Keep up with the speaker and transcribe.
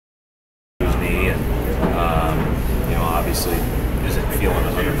knee, and obviously isn't feeling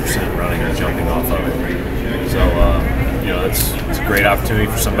 100% running or jumping off of it. So it's a great opportunity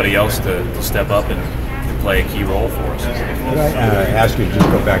for somebody else to step up and play a key role for us. Could I ask you to just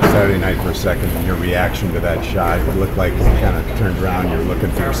go back Saturday night for a second and your reaction to that shot? It looked like you kind of turned around, you were looking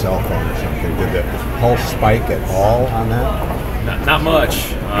for your cell phone or something. Did the pulse spike at all on that? Not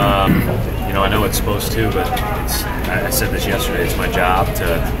much. I know it's supposed to, but I said this yesterday, it's my job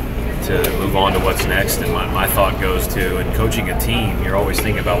to move on to what's next, and my thought goes to, in coaching a team, you're always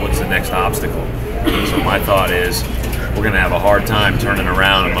thinking about what's the next obstacle. So my thought is, we're going to have a hard time turning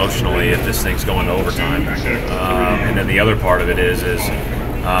around emotionally if this thing's going to overtime. And then the other part of it is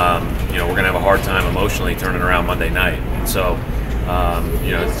we're going to have a hard time emotionally turning around Monday night. And so,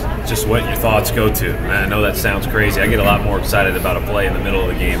 it's just what your thoughts go to. And I know that sounds crazy. I get a lot more excited about a play in the middle of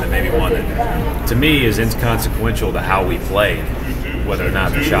the game than maybe one that, to me, is inconsequential to how we played, whether or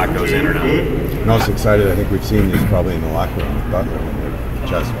not the shot goes in or not. Most excited I think we've seen is probably in the locker room with Butler, when they're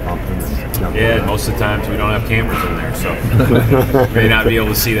just pumping and jumping. Yeah, most of the times we don't have cameras in there, so may not be able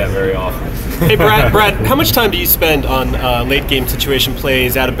to see that very often. Hey, Brad, how much time do you spend on late game situation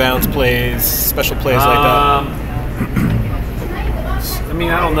plays, out of bounds plays, special plays like that?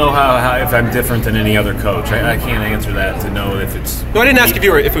 I don't know how if I'm different than any other coach. I can't answer that to know if it's. No, I didn't ask if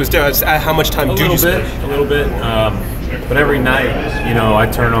it was how much time do you spend? A little bit. But every night, I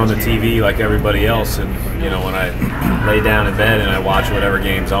turn on the TV like everybody else, and when I lay down in bed and I watch whatever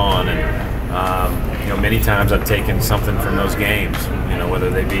game's on, and many times I've taken something from those games, whether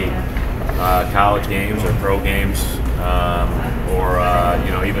they be college games or pro games, or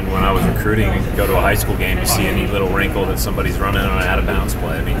even when I was recruiting, you could go to a high school game, you see any little wrinkle that somebody's running on an out of bounds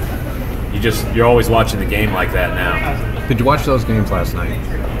play. You're always watching the game like that now. Did you watch those games last night?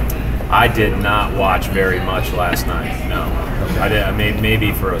 I did not watch very much last night. No, I did.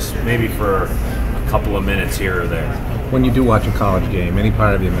 Maybe for a couple of minutes here or there. When you do watch a college game, any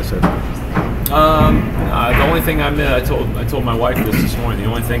part of you miss it? The only thing I miss, I told my wife this morning. The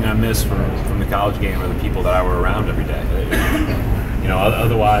only thing I miss from the college game are the people that I were around every day.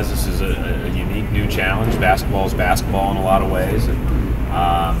 Otherwise this is a unique new challenge. Basketball is basketball in a lot of ways,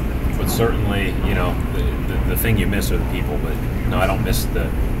 but certainly the thing you miss are the people. But no, I don't miss the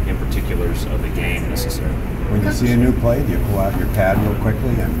in particulars of the game necessarily. When you see a new play, do you pull out your pad real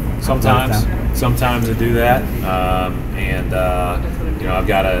quickly and sometimes I do that,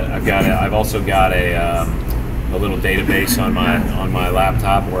 I've also got a little database on my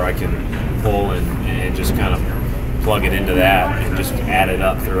laptop where I can pull and just kind of plug it into that and just add it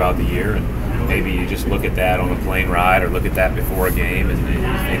up throughout the year, and maybe you just look at that on a plane ride or look at that before a game and you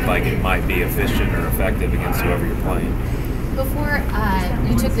think like it might be efficient or effective against whoever you're playing. Before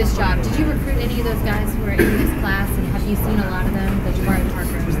you took this job, did you recruit any of those guys who were in this class, and have you seen a lot of them, the Jabari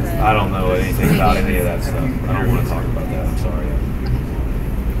Parkers? I don't know anything about any of that stuff. I don't want to talk about that. I'm sorry.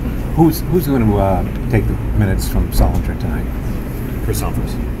 Who's going to take the minutes from Solinger tonight? Chris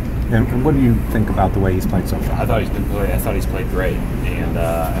Humphries. And what do you think about the way he's played so far? I thought he's played great, and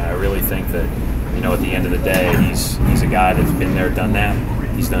I really think that at the end of the day, he's a guy that's been there, done that.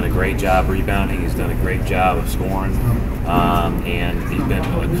 He's done a great job rebounding. He's done a great job of scoring, and he's been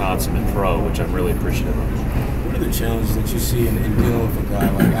a consummate pro, which I'm really appreciative of. What are the challenges that you see in dealing with a guy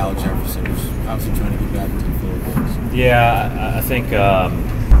like Al Jefferson, who's obviously trying to get back into the flow of things? Yeah, I think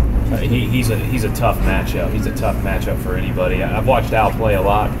he's a tough matchup. He's a tough matchup for anybody. I've watched Al play a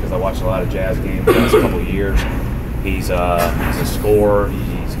lot because I watched a lot of Jazz games the last couple of years. He's a scorer.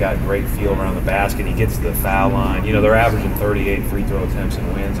 He's got great feel around the basket. He gets to the foul line. They're averaging 38 free throw attempts in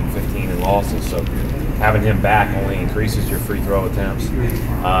wins and 15 in losses. So having him back only increases your free throw attempts.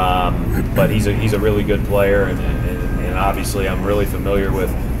 But he's a really good player, and obviously I'm really familiar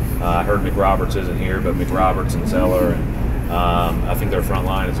with. I heard McRoberts isn't here, but McRoberts and Zeller, and I think their front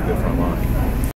line is a good front line.